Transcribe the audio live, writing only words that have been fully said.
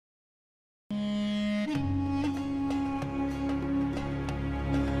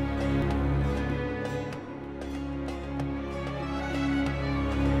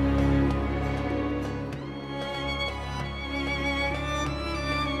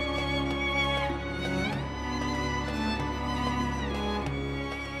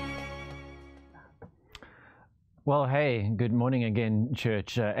Well, hey, good morning again,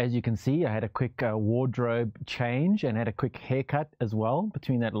 church. As you can see, I had a quick wardrobe change and had a quick haircut as well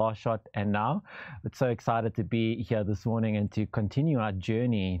between that last shot and now. But so excited to be here this morning and to continue our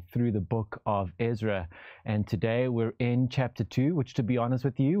journey through the book of Ezra. And today we're in chapter 2, which, to be honest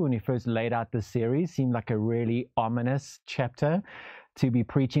with you, when we first laid out this series, seemed like a really ominous chapter to be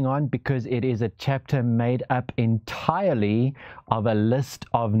preaching on, because it is a chapter made up entirely of a list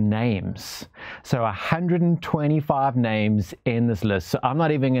of names. So 125 names in this list. So I'm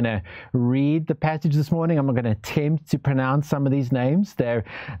not even going to read the passage this morning. I'm not going to attempt to pronounce some of these names. They're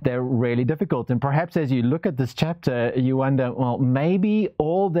really difficult. And perhaps as you look at this chapter, you wonder, well, maybe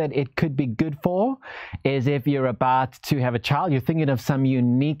all that it could be good for is if you're about to have a child, you're thinking of some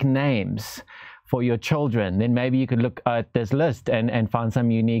unique names for your children, then maybe you could look at this list and find some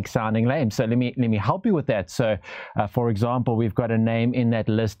unique sounding names. So let me help you with that. So for example, we've got a name in that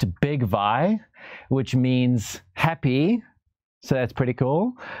list, Big Vi, which means happy. So that's pretty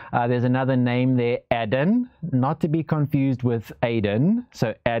cool. There's another name there, Adon, not to be confused with Aden.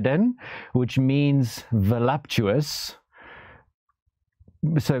 So Adon, which means voluptuous.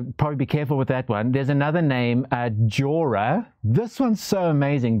 So probably be careful with that one. There's another name, Jorah. This one's so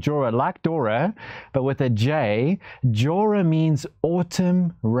amazing. Jorah, like Dora, but with a J. Jorah means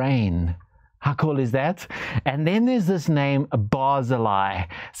autumn rain. How cool is that? And then there's this name, Barzillai.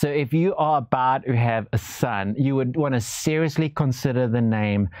 So if you are about to have a son, you would want to seriously consider the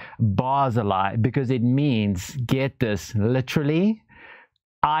name Barzillai, because it means, get this, literally,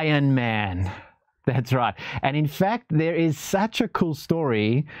 Iron Man. That's right. And in fact, there is such a cool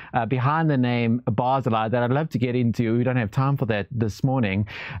story behind the name Barzillai that I'd love to get into. We don't have time for that this morning.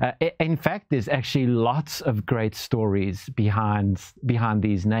 In fact, there's actually lots of great stories behind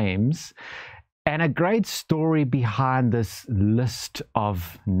these names, and a great story behind this list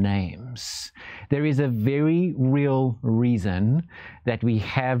of names. There is a very real reason that we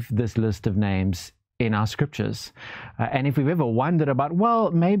have this list of names in our scriptures. And if we've ever wondered about,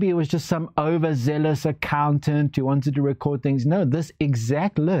 well, maybe it was just some overzealous accountant who wanted to record things. No, this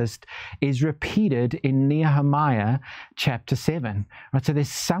exact list is repeated in Nehemiah chapter 7. Right? So there's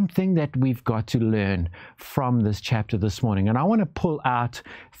something that we've got to learn from this chapter this morning. And I want to pull out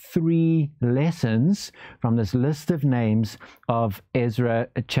 3 lessons from this list of names of Ezra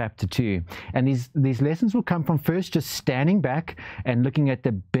chapter 2. And these lessons will come from first just standing back and looking at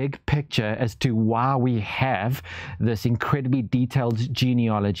the big picture as to why we have this incredibly detailed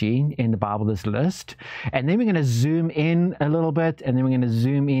genealogy in the Bible, this list. And then we're going to zoom in a little bit, and then we're going to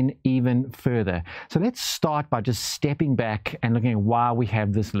zoom in even further. So let's start by just stepping back and looking at why we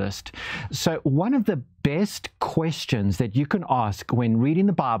have this list. So one of the best questions that you can ask when reading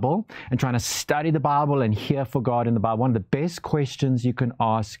the Bible and trying to study the Bible and hear for God in the Bible, one of the best questions you can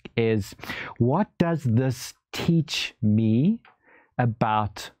ask is, what does this teach me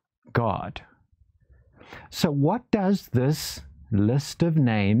about God? So what does this list of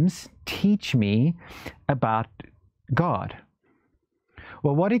names teach me about God?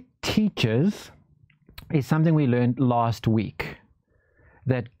 Well, what it teaches is something we learned last week,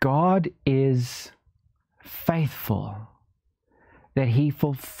 that God is faithful, that He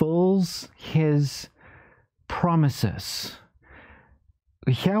fulfills His promises.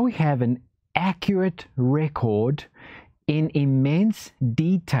 Here we have an accurate record in immense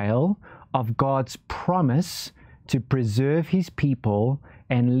detail of God's promise to preserve His people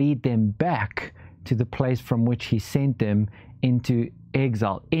and lead them back to the place from which He sent them into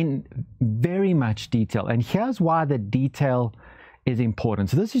exile, in very much detail. And here's why the detail is important.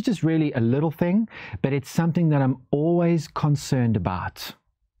 So this is just really a little thing, but it's something that I'm always concerned about.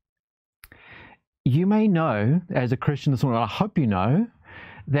 You may know, as a Christian this morning, I hope you know,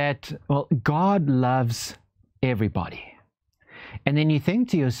 that, well, God loves everybody. And then you think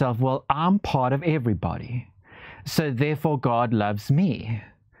to yourself, well, I'm part of everybody, so therefore God loves me,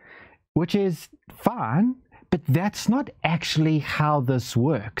 which is fine, but that's not actually how this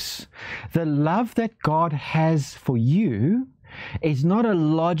works. The love that God has for you is not a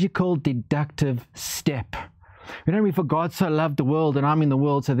logical, deductive step. We don't read, for God so loved the world and I'm in the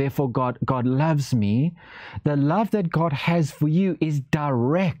world, so therefore God loves me. The love that God has for you is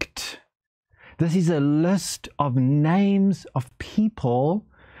direct. This is a list of names of people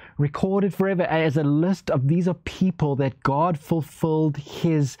recorded forever as a list of, these are people that God fulfilled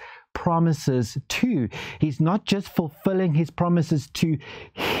His promises to. He's not just fulfilling His promises to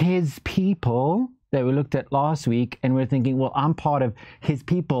His people that we looked at last week, and we're thinking, well, I'm part of His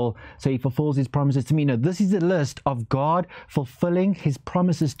people, so He fulfills His promises to me. No, this is a list of God fulfilling His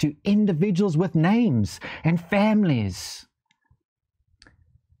promises to individuals with names and families.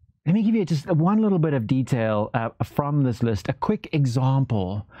 Let me give you just one little bit of detail from this list, a quick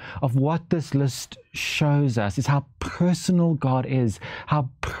example of what this list shows us is how personal God is,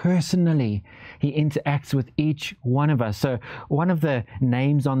 how personally he interacts with each one of us. So one of the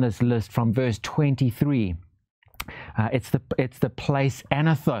names on this list from verse 23, it's the place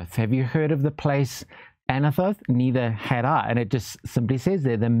Anathoth. Have you heard of the place Anathoth? Neither had I. And it just simply says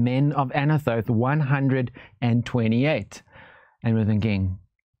there, the men of Anathoth, 128. And we're thinking,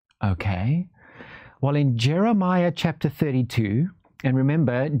 okay. Well, in Jeremiah chapter 32, and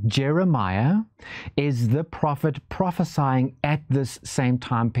remember, Jeremiah is the prophet prophesying at this same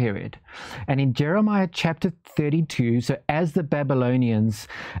time period. And in Jeremiah chapter 32, so as the Babylonians,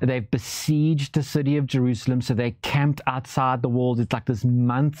 they've besieged the city of Jerusalem, so they camped outside the walls. It's like this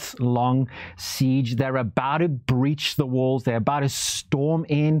months-long siege. They're about to breach the walls. They're about to storm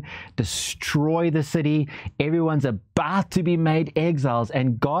in, destroy the city. Everyone's about to be made exiles.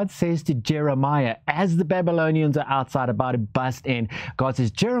 And God says to Jeremiah, as the Babylonians are outside about to bust in, God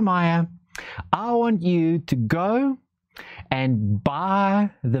says, Jeremiah, I want you to go and buy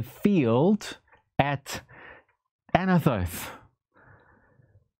the field at Anathoth.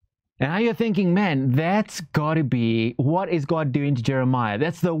 And now you're thinking, man, that's got to be, what is God doing to Jeremiah?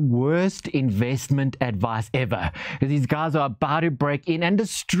 That's the worst investment advice ever. Because these guys are about to break in and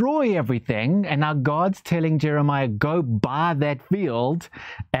destroy everything. And now God's telling Jeremiah, go buy that field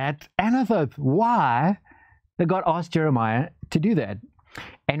at Anathoth. Why did God ask Jeremiah to do that?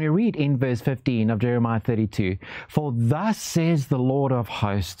 And we read in verse 15 of Jeremiah 32, for thus says the Lord of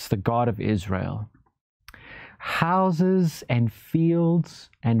hosts, the God of Israel, houses and fields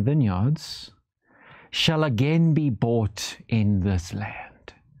and vineyards shall again be bought in this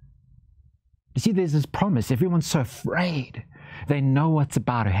land. You see, there's this promise. Everyone's so afraid. They know what's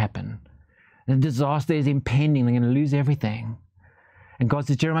about to happen. The disaster is impending. They're going to lose everything. And God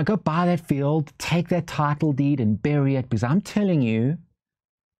says, Jeremiah, go buy that field, take that title deed and bury it, because I'm telling you,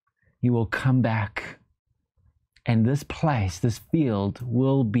 you will come back and this place, this field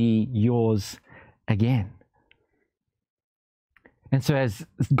will be yours again. And so as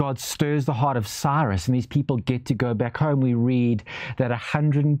God stirs the heart of Cyrus and these people get to go back home, we read that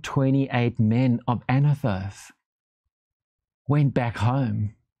 128 men of Anathoth went back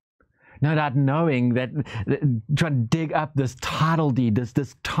home. No doubt knowing that trying to dig up this title deed,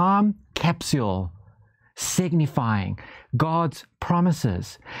 this time capsule signifying God's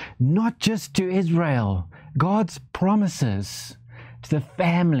promises, not just to Israel, God's promises to the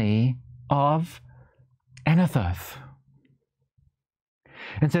family of Anathoth.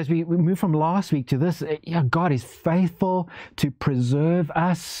 And so as we move from last week to this, God is faithful to preserve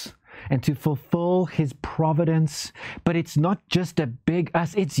us and to fulfill his providence. But it's not just a big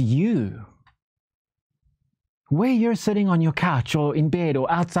us, it's you. Where you're sitting on your couch or in bed or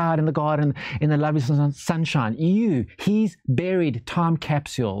outside in the garden in the lovely sunshine, he's buried time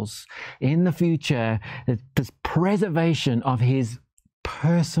capsules in the future, this preservation of his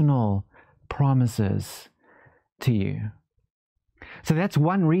personal promises to you. So that's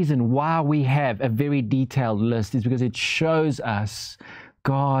one reason why we have a very detailed list, is because it shows us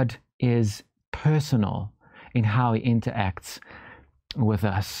God is personal in how he interacts with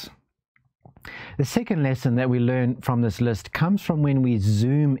us. The second lesson that we learn from this list comes from when we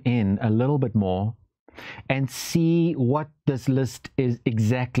zoom in a little bit more and see what this list is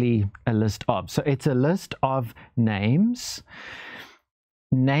exactly a list of. So it's a list of names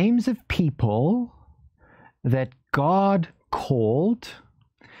of people that God called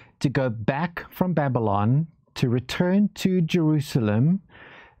to go back from Babylon, to return to Jerusalem,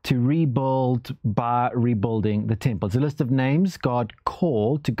 to rebuild by rebuilding the temple. It's a list of names God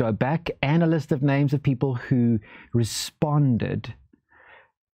called to go back, and a list of names of people who responded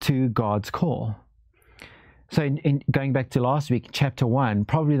to God's call. So in going back to last week, chapter 1,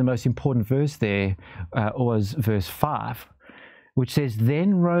 probably the most important verse there was verse 5, which says,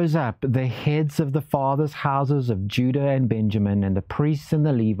 then rose up the heads of the fathers' houses of Judah and Benjamin, and the priests and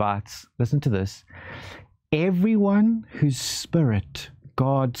the Levites. Listen to this. Everyone whose spirit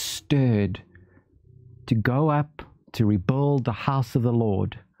God stirred to go up to rebuild the house of the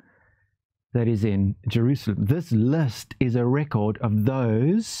Lord that is in Jerusalem. This list is a record of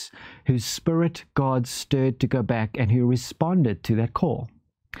those whose spirit God stirred to go back and who responded to that call.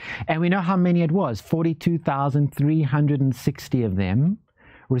 And we know how many it was. 42,360 of them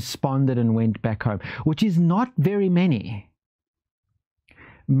responded and went back home, which is not very many.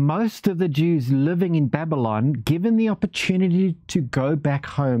 Most of the Jews living in Babylon, given the opportunity to go back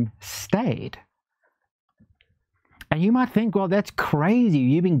home, stayed. And you might think, well, that's crazy.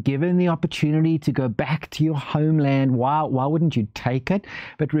 You've been given the opportunity to go back to your homeland. Why wouldn't you take it?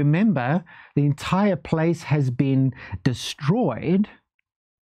 But remember, the entire place has been destroyed,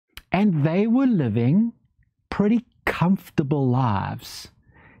 and they were living pretty comfortable lives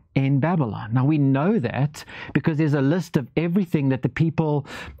in Babylon. Now we know that because there's a list of everything that the people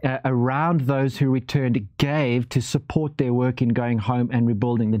around those who returned gave to support their work in going home and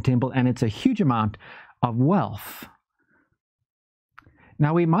rebuilding the temple, and it's a huge amount of wealth.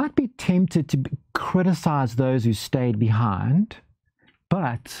 Now we might be tempted to criticize those who stayed behind,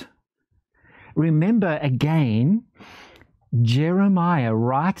 but remember again, Jeremiah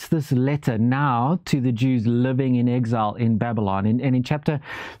writes this letter now to the Jews living in exile in Babylon. And in chapter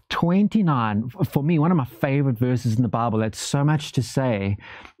 29, for me, one of my favorite verses in the Bible, that's so much to say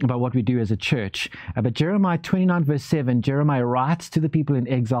about what we do as a church. But Jeremiah 29 verse 7, Jeremiah writes to the people in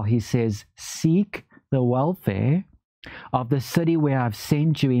exile. He says, "Seek the welfare of the city where I've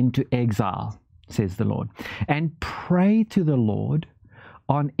sent you into exile, says the Lord, and pray to the Lord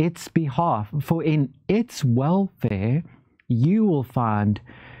on its behalf, for in its welfare you will find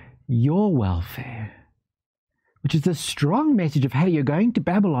your welfare." Which is a strong message of, hey, you're going to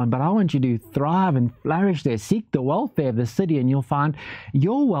Babylon, but I want you to thrive and flourish there. Seek the welfare of the city and you'll find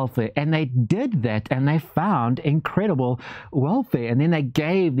your welfare. And they did that, and they found incredible welfare. And then they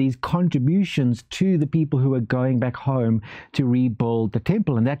gave these contributions to the people who were going back home to rebuild the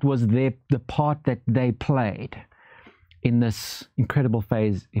temple. And that was the part that they played in this incredible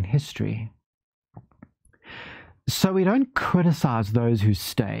phase in history. So we don't criticize those who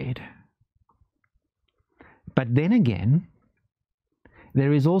stayed. But then again,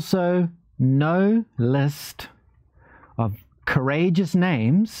 there is also no list of courageous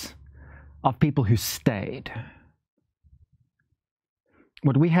names of people who stayed.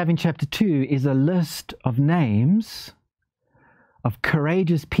 What we have in chapter 2 is a list of names of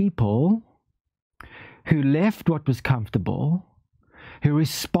courageous people who left what was comfortable, who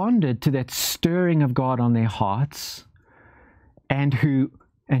responded to that stirring of God on their hearts, and who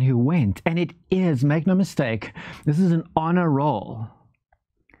went. And it is, make no mistake, this is an honor roll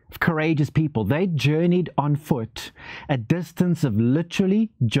of courageous people. They journeyed on foot a distance of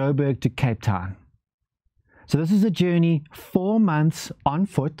literally Joburg to Cape Town. So this is a journey 4 months on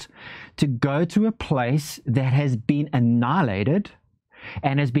foot to go to a place that has been annihilated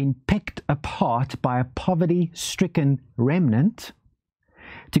and has been picked apart by a poverty-stricken remnant,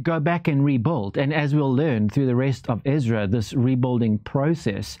 to go back and rebuild. And as we'll learn through the rest of Ezra, this rebuilding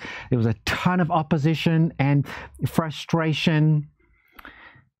process, there was a ton of opposition and frustration.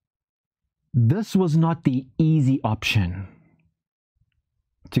 This was not the easy option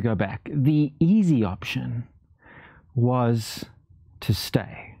to go back. The easy option was to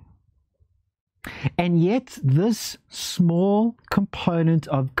stay. And yet this small component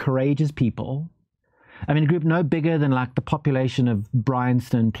of courageous people, I mean, a group no bigger than like the population of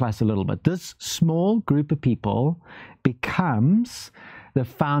Bryanston plus a little bit. This small group of people becomes the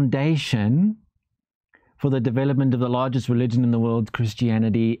foundation for the development of the largest religion in the world,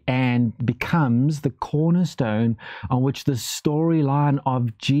 Christianity, and becomes the cornerstone on which the storyline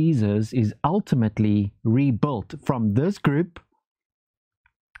of Jesus is ultimately rebuilt from this group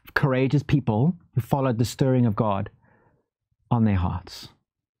of courageous people who followed the stirring of God on their hearts.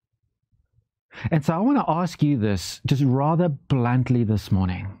 And so I want to ask you this, just rather bluntly this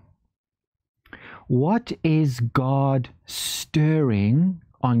morning. What is God stirring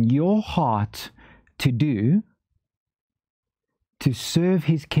on your heart to do to serve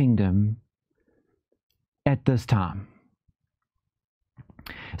His kingdom at this time?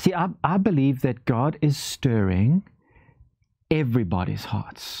 See, I believe that God is stirring everybody's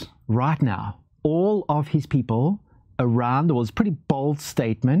hearts right now. All of His people around the world. It's a pretty bold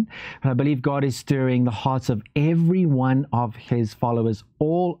statement, but I believe God is stirring the hearts of every one of His followers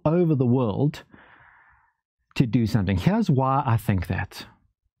all over the world to do something. Here's why I think that.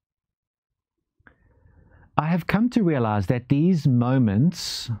 I have come to realize that these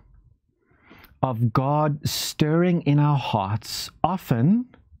moments of God stirring in our hearts often,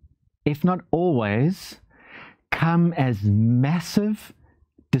 if not always, come as massive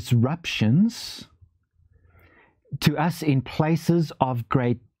disruptions to us in places of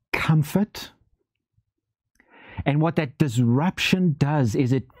great comfort. And what that disruption does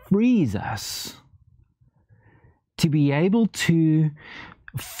is it frees us to be able to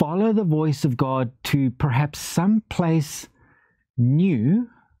follow the voice of God to perhaps some place new,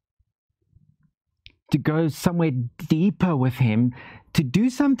 to go somewhere deeper with Him, to do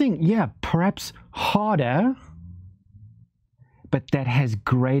something, perhaps harder, but that has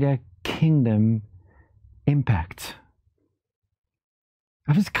greater kingdom impact.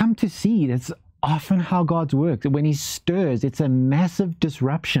 I've just come to see that's often how God's works. When He stirs, it's a massive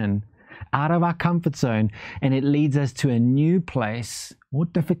disruption out of our comfort zone, and it leads us to a new place, more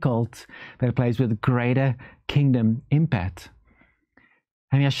difficult, but a place with greater kingdom impact.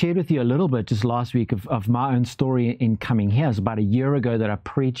 I mean, I shared with you a little bit just last week of my own story in coming here. It was about a year ago that I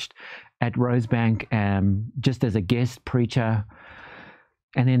preached at Rosebank just as a guest preacher.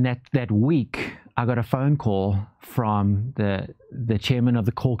 And then that week, I got a phone call from the chairman of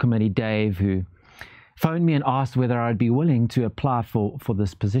the call committee, Dave, who phoned me and asked whether I'd be willing to apply for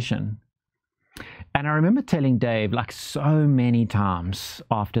this position. And I remember telling Dave, like so many times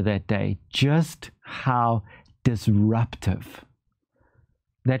after that day, just how disruptive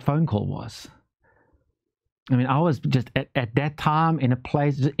that phone call was. I mean, I was just at that time in a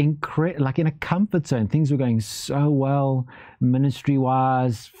place, like in a comfort zone. Things were going so well,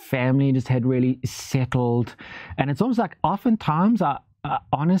 ministry-wise, family just had really settled. And it's almost like oftentimes I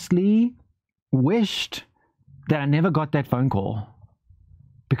honestly wished that I never got that phone call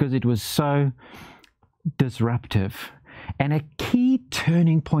because it was so disruptive. And a key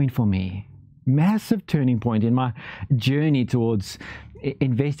turning point for me, massive turning point in my journey towards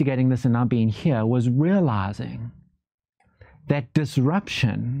investigating this and now being here, was realizing that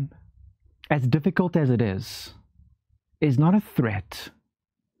disruption, as difficult as it is not a threat,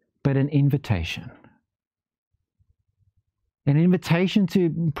 but an invitation. An invitation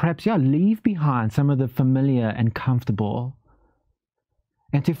to perhaps, leave behind some of the familiar and comfortable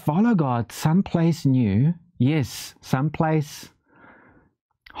and to follow God someplace new, yes, someplace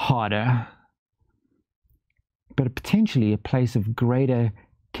harder, but potentially a place of greater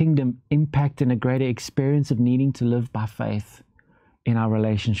kingdom impact and a greater experience of needing to live by faith in our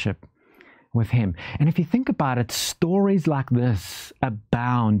relationship with Him. And if you think about it, stories like this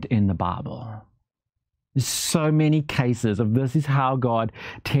abound in the Bible. There's so many cases of this is how God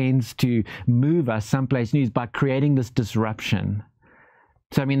tends to move us someplace new, by creating this disruption.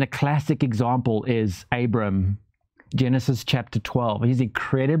 So, I mean, the classic example is Abram, Genesis chapter 12. He's an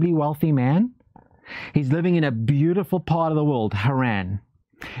incredibly wealthy man. He's living in a beautiful part of the world, Haran.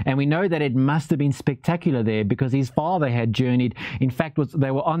 And we know that it must have been spectacular there because his father had journeyed. In fact,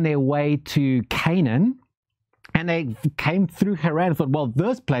 they were on their way to Canaan, and they came through Haran and thought, well,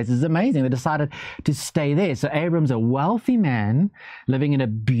 this place is amazing. They decided to stay there. So Abram's a wealthy man living in a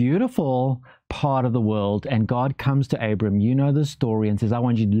beautiful part of the world, and God comes to Abram, you know the story, and says, I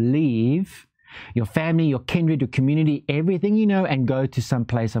want you to leave your family, your kindred, your community, everything you know, and go to some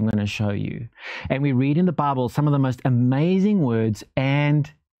place I'm going to show you. And we read in the Bible some of the most amazing words, and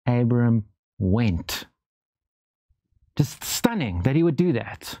Abram went. Just stunning that he would do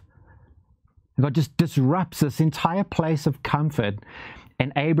that. God just disrupts this entire place of comfort,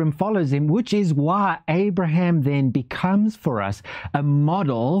 and Abram follows him, which is why Abraham then becomes for us a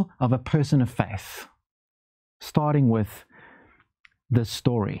model of a person of faith, starting with this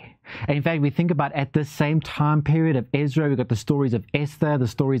story. And in fact, we think about at the same time period of Ezra, we've got the stories of Esther, the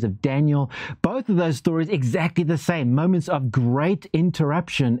stories of Daniel. Both of those stories exactly the same, moments of great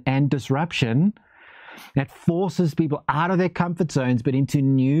interruption and disruption that forces people out of their comfort zones but into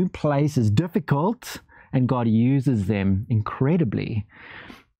new places, difficult, and God uses them incredibly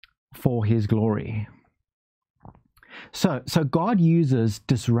for His glory. So God uses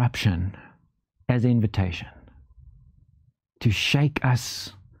disruption as invitation to shake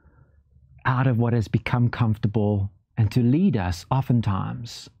us out of what has become comfortable and to lead us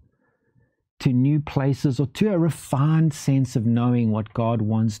oftentimes to new places or to a refined sense of knowing what God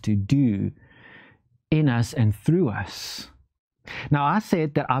wants to do in us and through us. Now, I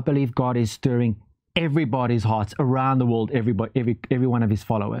said that I believe God is stirring everybody's hearts around the world, every one of His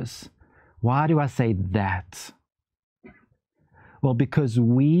followers. Why do I say that? Well, because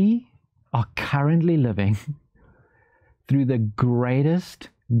we are currently living through the greatest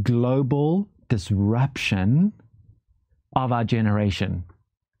global disruption of our generation.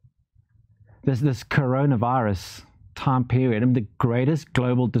 This coronavirus time period, the greatest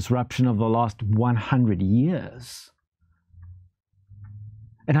global disruption of the last 100 years.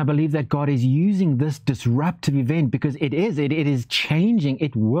 And I believe that God is using this disruptive event because it is changing.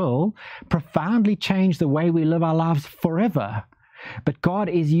 It will profoundly change the way we live our lives forever. But God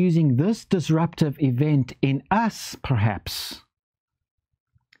is using this disruptive event in us, perhaps,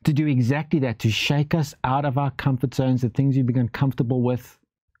 to do exactly that, to shake us out of our comfort zones, the things we've become comfortable with,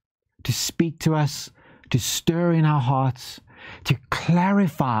 to speak to us, to stir in our hearts, to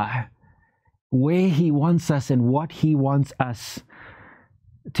clarify where He wants us and what He wants us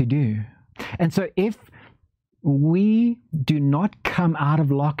to do. And so if we do not come out of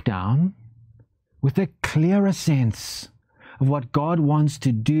lockdown with a clearer sense of what God wants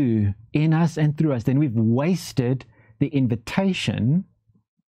to do in us and through us, then we've wasted the invitation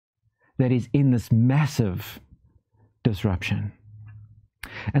that is in this massive disruption.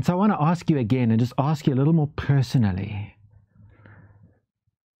 And so I want to ask you again, and just ask you a little more personally,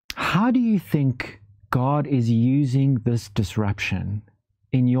 how do you think God is using this disruption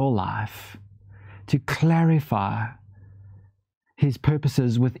in your life to clarify His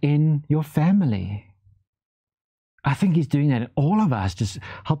purposes within your family? I think He's doing that in all of us, just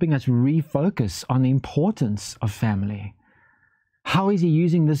helping us refocus on the importance of family. How is He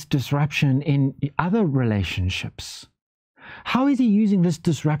using this disruption in other relationships? How is He using this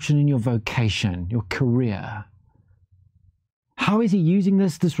disruption in your vocation, your career? How is He using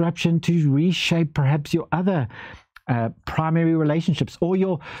this disruption to reshape perhaps your other primary relationships, or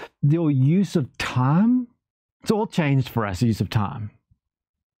your use of time? It's all changed for us, the use of time.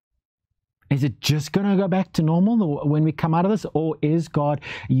 Is it just going to go back to normal when we come out of this, or is God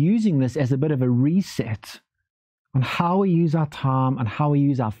using this as a bit of a reset on how we use our time and how we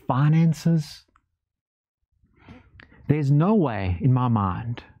use our finances? There's no way in my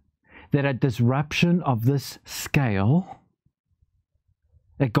mind that a disruption of this scale,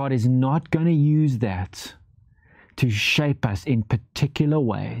 that God is not going to use that to shape us in particular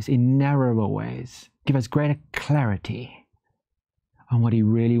ways, in narrower ways, give us greater clarity on what He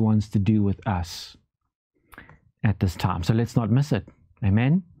really wants to do with us at this time. So let's not miss it.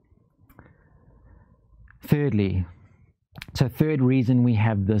 Amen? Thirdly, third reason we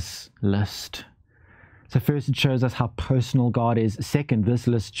have this list. So first, it shows us how personal God is. Second, this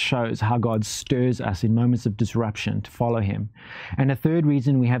list shows how God stirs us in moments of disruption to follow Him. And the third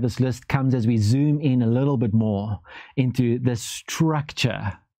reason we have this list comes as we zoom in a little bit more into the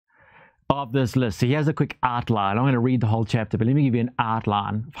structure of this list. So here's a quick outline. I'm going to read the whole chapter, but let me give you an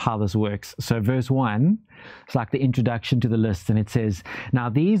outline of how this works. So verse 1, it's like the introduction to the list, and it says, "Now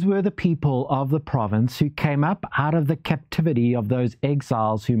these were the people of the province who came up out of the captivity of those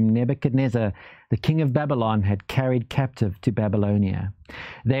exiles whom Nebuchadnezzar, the king of Babylon, had carried captive to Babylonia.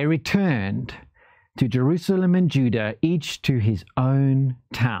 They returned to Jerusalem and Judah, each to his own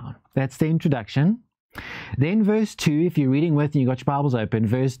town." That's the introduction. Then verse 2, if you're reading with and you've got your Bibles open,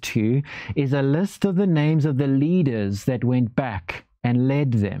 verse 2 is a list of the names of the leaders that went back and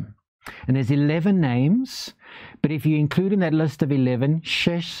led them. And there's 11 names, but if you include in that list of 11,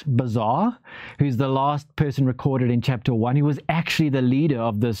 Sheshbazzar, who's the last person recorded in chapter 1, who was actually the leader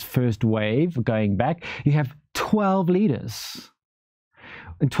of this first wave going back, you have 12 leaders.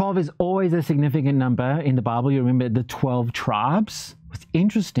 And 12 is always a significant number in the Bible. You remember the 12 tribes. What's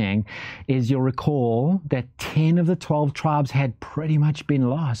interesting is you'll recall that 10 of the 12 tribes had pretty much been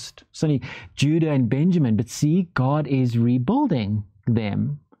lost. It's only Judah and Benjamin, but see, God is rebuilding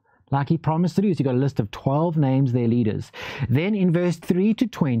them like He promised to do. So you've got a list of 12 names, their leaders. Then in verse 3 to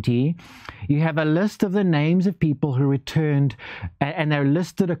 20, you have a list of the names of people who returned, and they're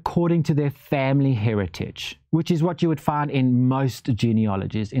listed according to their family heritage, which is what you would find in most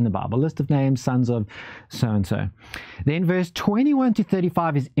genealogies in the Bible. A list of names, sons of so-and-so. Then verse 21 to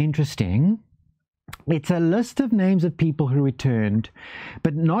 35 is interesting. It's a list of names of people who returned,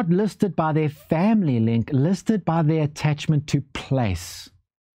 but not listed by their family link, listed by their attachment to place.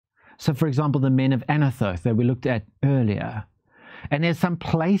 So, for example, the men of Anathoth that we looked at earlier. And there's some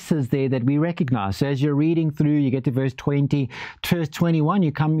places there that we recognize. So as you're reading through, you get to verse 20, verse 21,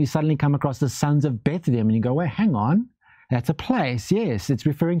 you suddenly come across the sons of Bethlehem, and you go, wait, hang on, that's a place. Yes, it's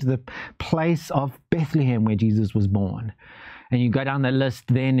referring to the place of Bethlehem where Jesus was born. And you go down the list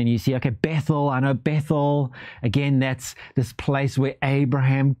then and you see, okay, Bethel, I know Bethel. Again, that's this place where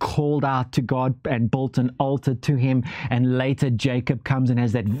Abraham called out to God and built an altar to Him. And later Jacob comes and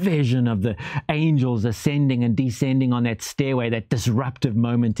has that vision of the angels ascending and descending on that stairway, that disruptive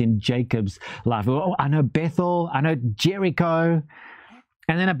moment in Jacob's life. Oh, I know Bethel, I know Jericho.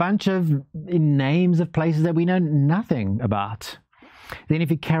 And then a bunch of names of places that we know nothing about. Then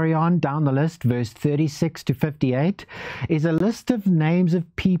if you carry on down the list, verse 36 to 58 is a list of names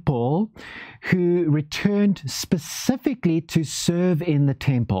of people who returned specifically to serve in the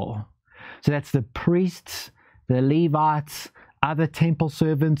temple. So that's the priests, the Levites, other temple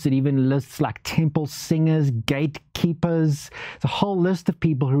servants. It even lists like temple singers, gatekeepers. It's a whole list of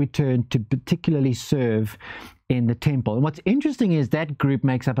people who returned to particularly serve in the temple. And what's interesting is that group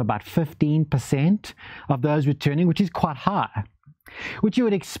makes up about 15% of those returning, which is quite high. which you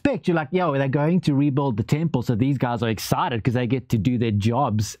would expect. You're like, yo, they're going to rebuild the temple, so these guys are excited because they get to do their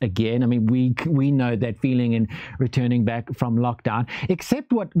jobs again. I mean, we know that feeling in returning back from lockdown.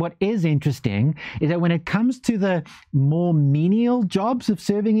 Except what is interesting is that when it comes to the more menial jobs of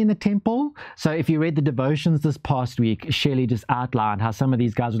serving in the temple, so if you read the devotions this past week, Shelley just outlined how some of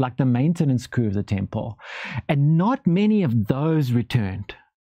these guys were like the maintenance crew of the temple, and not many of those returned.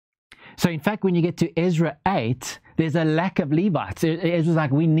 So in fact, when you get to Ezra 8, there's a lack of Levites. Ezra's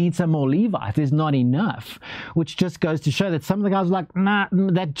like, we need some more Levites. There's not enough, which just goes to show that some of the guys are like, nah,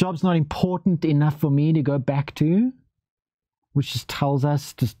 that job's not important enough for me to go back to, which just tells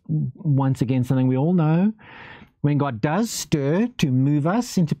us, just once again, something we all know. When God does stir to move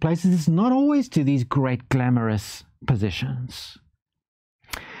us into places, it's not always to these great glamorous positions.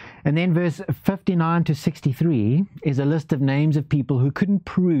 And then verse 59 to 63 is a list of names of people who couldn't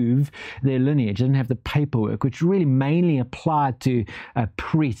prove their lineage, didn't have the paperwork, which really mainly applied to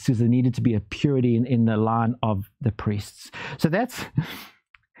priests, because there needed to be a purity in the line of the priests. So that's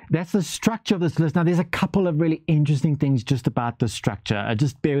the structure of this list. Now, there's a couple of really interesting things just about the structure.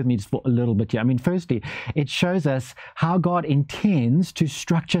 Just bear with me just for a little bit here. I mean, firstly, it shows us how God intends to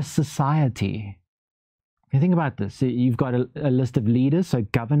structure society. You think about this. You've got a list of leaders, so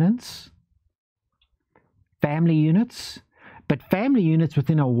governance, family units, but family units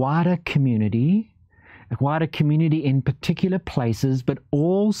within a wider community in particular places, but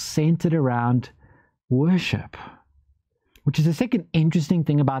all centered around worship, which is the second interesting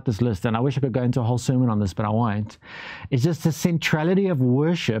thing about this list. And I wish I could go into a whole sermon on this, but I won't. It's just the centrality of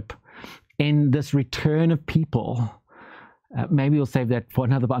worship in this return of people. Maybe we'll save that for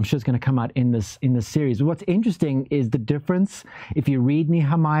another, but I'm sure it's going to come out in this series. But what's interesting is the difference. If you read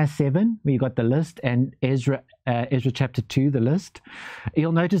Nehemiah 7, where you got the list, and Ezra chapter 2, the list,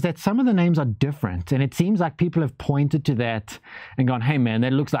 you'll notice that some of the names are different. And it seems like people have pointed to that and gone, hey man,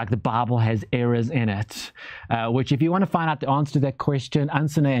 that looks like the Bible has errors in it. Which, if you want to find out the answer to that question,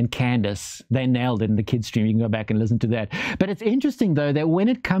 Ansana and Candace, they nailed it in the kids stream. You can go back and listen to that. But it's interesting though that when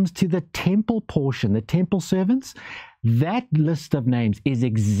it comes to the temple portion, the temple servants, that list of names is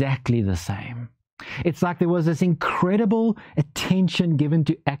exactly the same. It's like there was this incredible attention given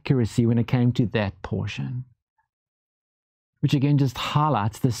to accuracy when it came to that portion, which again just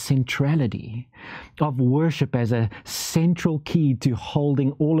highlights the centrality of worship as a central key to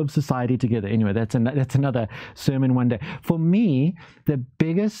holding all of society together. Anyway, that's another sermon one day. For me, the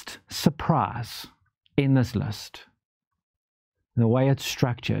biggest surprise in this list, the way it's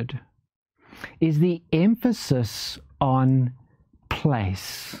structured, is the emphasis on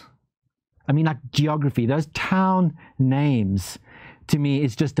place. I mean, like geography, those town names to me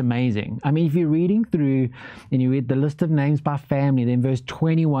is just amazing. I mean, if you're reading through and you read the list of names by family, then verse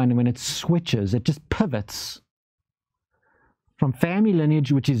 21, when it switches, it just pivots from family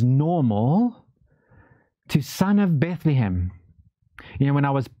lineage, which is normal, to son of Bethlehem. You know, when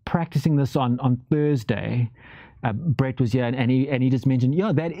I was practicing this on Thursday, Brett was here, and he just mentioned,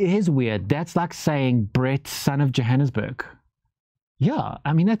 yeah, that is weird. That's like saying Brett, son of Johannesburg. Yeah,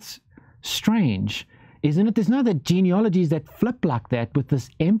 I mean, that's strange, isn't it? There's no other genealogies that flip like that with this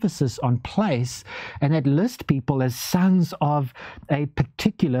emphasis on place and that list people as sons of a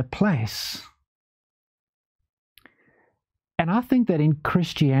particular place. And I think that in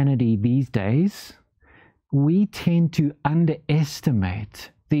Christianity these days, we tend to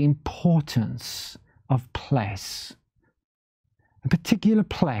underestimate the importance of place, a particular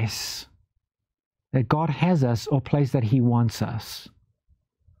place that God has us or place that He wants us.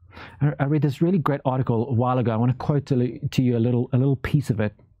 I read this really great article a while ago. I want to quote to you a little piece of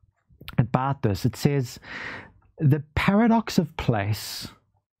it about this. It says, the paradox of place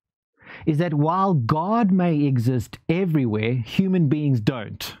is that while God may exist everywhere, human beings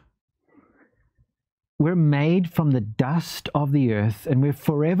don't. We're made from the dust of the earth, and we're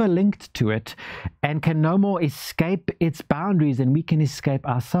forever linked to it and can no more escape its boundaries than we can escape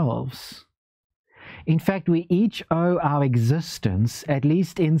ourselves. In fact, we each owe our existence, at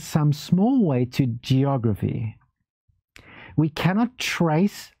least in some small way, to geography. We cannot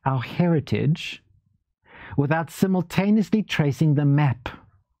trace our heritage without simultaneously tracing the map,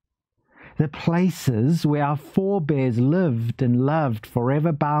 the places where our forebears lived and loved,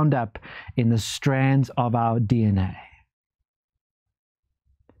 forever bound up in the strands of our DNA.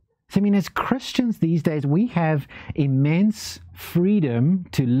 So, I mean, as Christians these days, we have immense freedom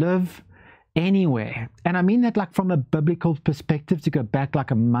to live anywhere. And I mean that like from a biblical perspective. To go back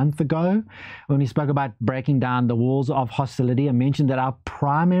like a month ago when we spoke about breaking down the walls of hostility, I mentioned that our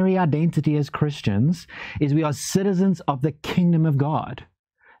primary identity as Christians is we are citizens of the kingdom of God.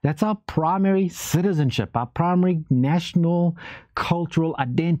 That's our primary citizenship, our primary national cultural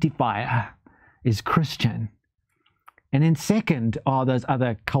identifier is Christian. And then second are those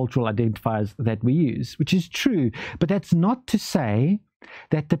other cultural identifiers that we use, which is true. But that's not to say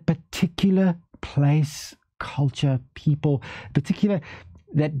that the particular place, culture, people, particular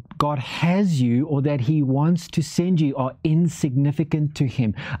that God has you or that he wants to send you are insignificant to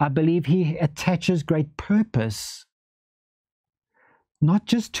him. I believe he attaches great purpose, not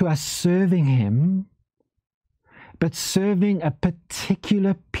just to us serving him, but serving a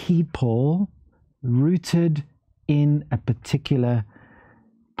particular people rooted in a particular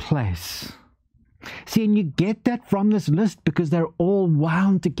place. See, and you get that from this list because they're all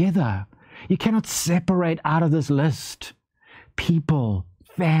wound together. You cannot separate out of this list people,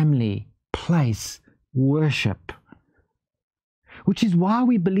 family, place, worship. Which is why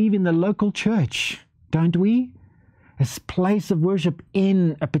we believe in the local church, don't we? A place of worship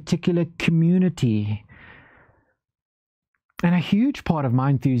in a particular community. And a huge part of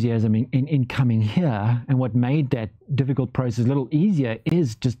my enthusiasm in coming here, and what made that difficult process a little easier,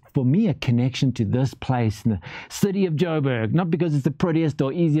 is just for me a connection to this place in the city of Joburg. Not because it's the prettiest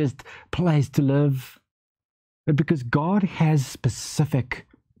or easiest place to live, but because God has specific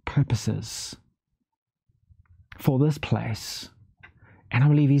purposes for this place. And I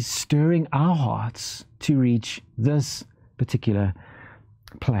believe he's stirring our hearts to reach this particular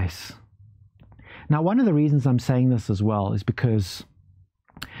place. Now, one of the reasons I'm saying this as well is because,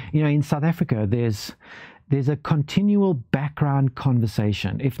 in South Africa, there's a continual background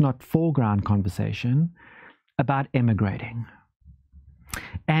conversation, if not foreground conversation, about emigrating.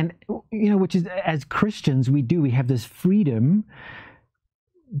 And, which is, as Christians, we have this freedom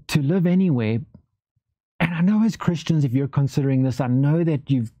to live anywhere. And I know as Christians, if you're considering this, I know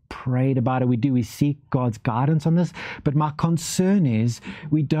that you've prayed about it. We seek God's guidance on this. But my concern is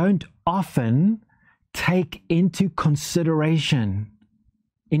we don't often take into consideration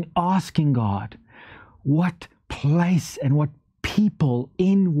in asking God what place and what people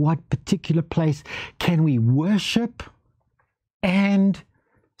in what particular place can we worship and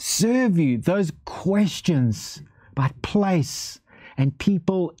serve you. Those questions about place and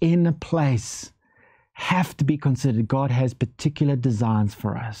people in a place have to be considered. God has particular designs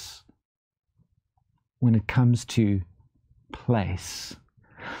for us when it comes to place.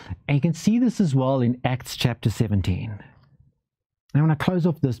 And you can see this as well in Acts chapter 17. I'm going to close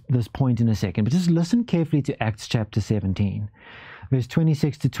off this point in a second, but just listen carefully to Acts chapter 17, verse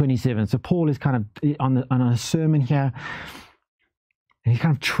 26 to 27. So Paul is kind of on a sermon here, and he's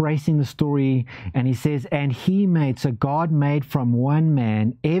kind of tracing the story, and he says, so God made from one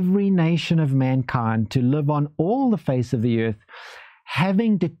man every nation of mankind to live on all the face of the earth,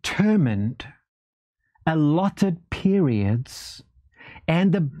 having determined allotted periods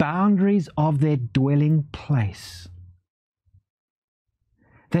and the boundaries of their dwelling place,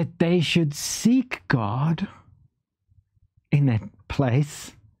 that they should seek God in that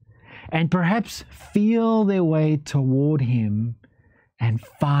place and perhaps feel their way toward him and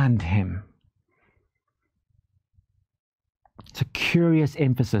find him. It's a curious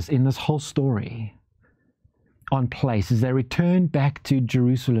emphasis in this whole story on place as they return back to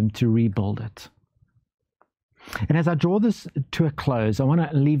Jerusalem to rebuild it. And as I draw this to a close, I want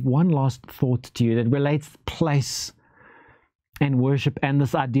to leave one last thought to you that relates place and worship and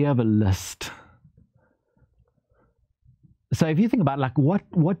this idea of a list. So if you think about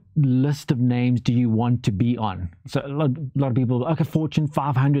what list of names do you want to be on? So a lot of people, okay, Fortune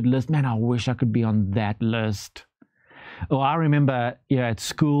 500 list. Man, I wish I could be on that list. Or I remember, at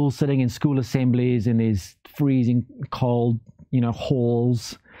school, sitting in school assemblies in these freezing cold,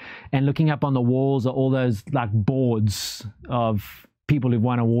 halls, and looking up on the walls are all those boards of people who've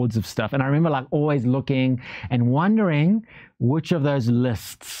won awards of stuff. And I remember always looking and wondering which of those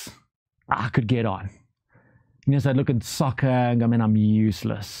lists I could get on. So I look at soccer and go, man, I'm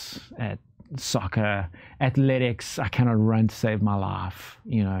useless at soccer. Athletics, I cannot run to save my life.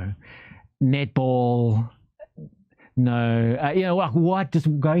 Netball, no.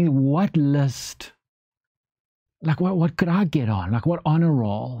 What list? What could I get on? What honor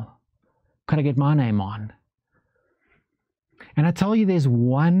roll could I get my name on? And I tell you, there's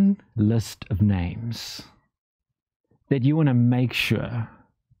one list of names that you want to make sure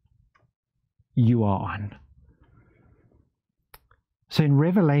you are on. So in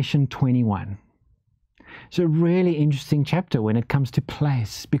Revelation 21, it's a really interesting chapter when it comes to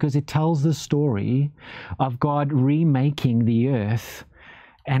place, because it tells the story of God remaking the earth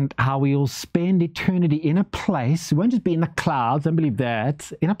and how we will spend eternity in a place. We won't just be in the clouds, don't believe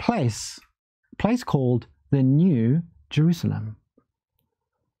that, in a place called the New Jerusalem.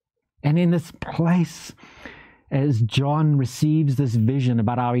 And in this place, as John receives this vision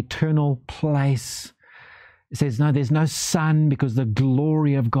about our eternal place, it says, no, there's no sun because the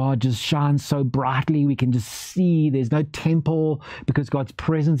glory of God just shines so brightly. We can just see. There's no temple because God's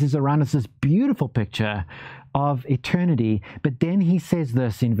presence is around us. This beautiful picture of eternity. But then he says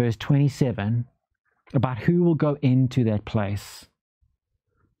this in verse 27 about who will go into that place.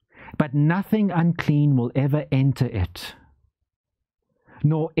 But nothing unclean will ever enter it,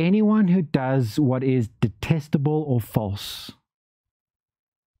 nor anyone who does what is detestable or false,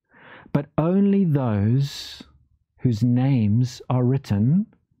 but only those whose names are written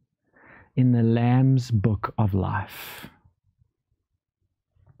in the Lamb's book of life.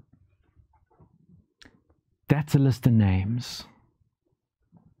 That's a list of names.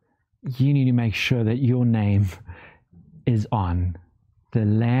 You need to make sure that your name is on the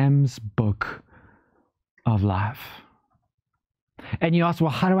Lamb's book of life. And you ask, well,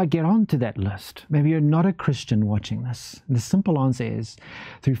 how do I get onto that list? Maybe you're not a Christian watching this. And the simple answer is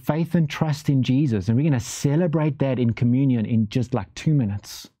through faith and trust in Jesus. And we're going to celebrate that in communion in just like 2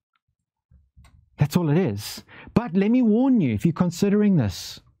 minutes. That's all it is. But let me warn you, if you're considering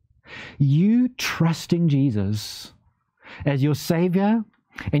this, you trusting Jesus as your Savior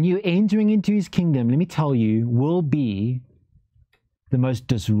and you entering into His kingdom, let me tell you, will be the most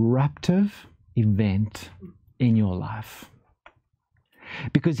disruptive event in your life.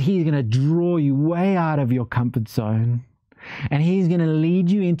 Because He's going to draw you way out of your comfort zone. And He's going to lead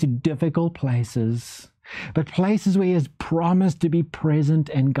you into difficult places. But places where He has promised to be present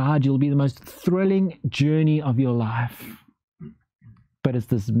and guide you will be the most thrilling journey of your life. But it's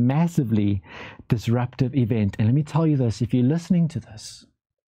this massively disruptive event. And let me tell you this, if you're listening to this,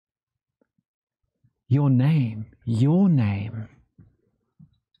 your name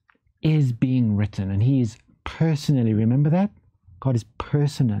is being written. And He is personally, remember that? God is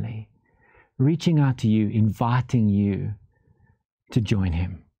personally reaching out to you, inviting you to join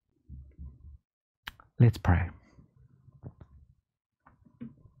Him. Let's pray.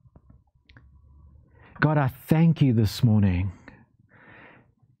 God, I thank you this morning.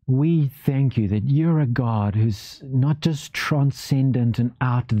 We thank you that you're a God who's not just transcendent and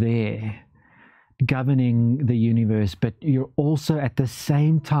out there governing the universe, but you're also at the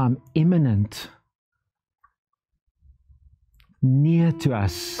same time immanent, near to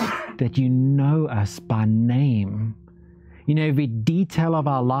us, that you know us by name. You know every detail of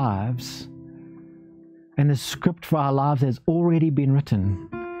our lives, and the script for our lives has already been written.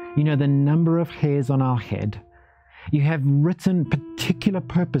 You know the number of hairs on our head. You have written particular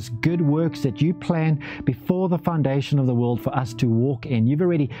purpose, good works that you planned before the foundation of the world for us to walk in. You've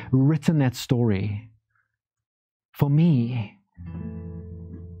already written that story for me,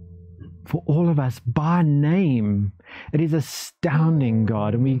 for all of us, by name. It is astounding,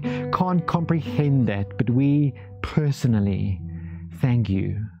 God, and we can't comprehend that, but we personally thank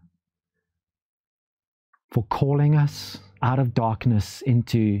you for calling us out of darkness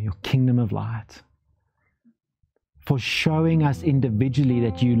into your kingdom of light, for showing us individually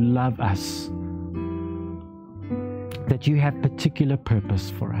that you love us, that you have particular purpose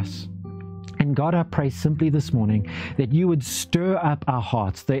for us. And God, I pray simply this morning that you would stir up our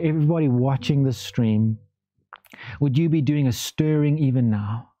hearts, that everybody watching this stream, would you be doing a stirring even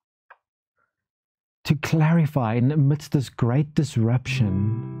now to clarify in amidst this great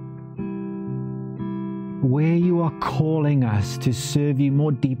disruption where you are calling us to serve you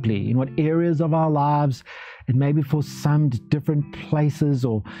more deeply, in what areas of our lives, and maybe for some different places,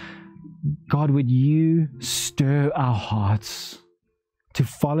 or God, would you stir our hearts to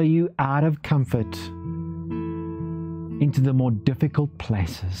follow you out of comfort into the more difficult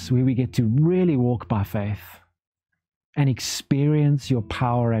places where we get to really walk by faith and experience your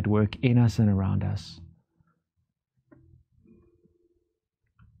power at work in us and around us.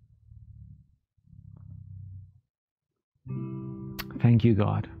 Thank you,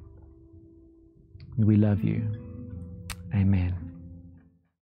 God. We love you. Amen.